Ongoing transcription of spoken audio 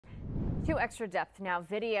To extra depth now,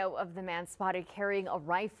 video of the man spotted carrying a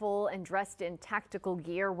rifle and dressed in tactical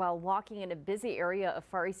gear while walking in a busy area of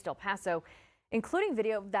Far East El Paso, including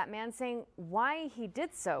video of that man saying why he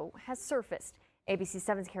did so, has surfaced. ABC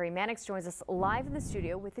 7's Carrie Mannix joins us live in the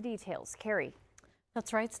studio with the details. Carrie.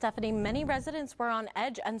 That's right, Stephanie. Many residents were on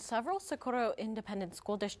edge and several Socorro Independent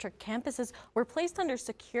School District campuses were placed under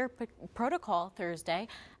secure protocol Thursday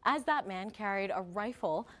as that man carried a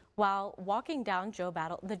rifle while walking down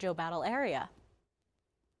the Joe Battle area.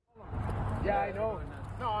 Yeah, I know.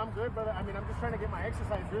 No, I'm good, brother. I mean, I'm just trying to get my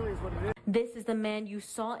exercise, really, is what it is. This is the man you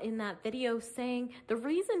saw in that video saying the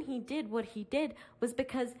reason he did what he did was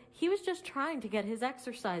because he was just trying to get his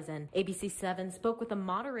exercise in. ABC 7 spoke with a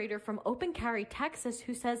moderator from Open Carry, Texas,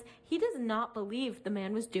 who says he does not believe the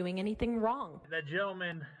man was doing anything wrong. That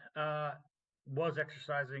gentleman was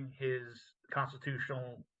exercising his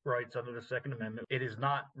constitutional rights under the Second Amendment. It is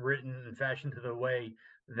not written and fashioned to the way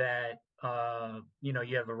that,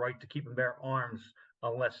 you have the right to keep and bear arms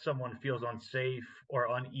unless someone feels unsafe or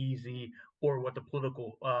uneasy or what the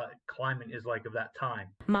political climate is like of that time.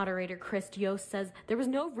 Moderator Chris Yost says there was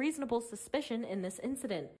no reasonable suspicion in this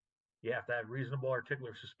incident. You have to have reasonable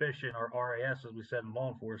articulate suspicion, or RAS, as we said in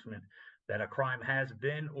law enforcement, that a crime has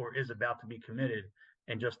been or is about to be committed.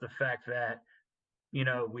 And just the fact that,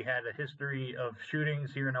 we had a history of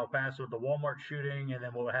shootings here in El Paso with the Walmart shooting, and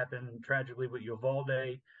then what happened tragically with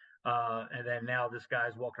Uvalde, and then now this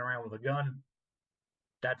guy's walking around with a gun.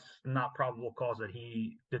 That's not probable cause that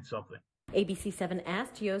he did something. ABC 7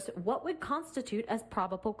 asked Yost what would constitute as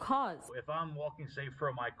probable cause. If I'm walking, say,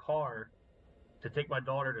 from my car to take my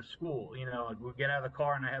daughter to school, we get out of the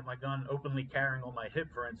car and I have my gun openly carrying on my hip,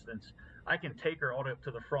 for instance, I can take her all the way up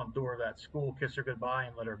to the front door of that school, kiss her goodbye,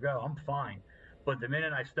 and let her go. I'm fine. But the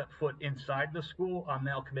minute I step foot inside the school, I'm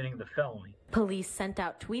now committing the felony. Police sent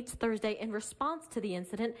out tweets Thursday in response to the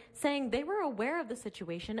incident, saying they were aware of the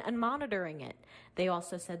situation and monitoring it. They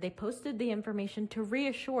also said they posted the information to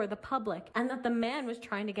reassure the public and that the man was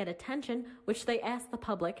trying to get attention, which they asked the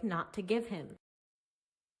public not to give him.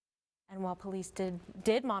 And while police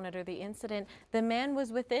did monitor the incident, the man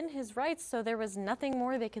was within his rights, so there was nothing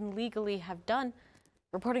more they can legally have done.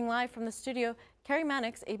 Reporting live from the studio, Carrie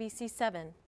Mannix, ABC 7.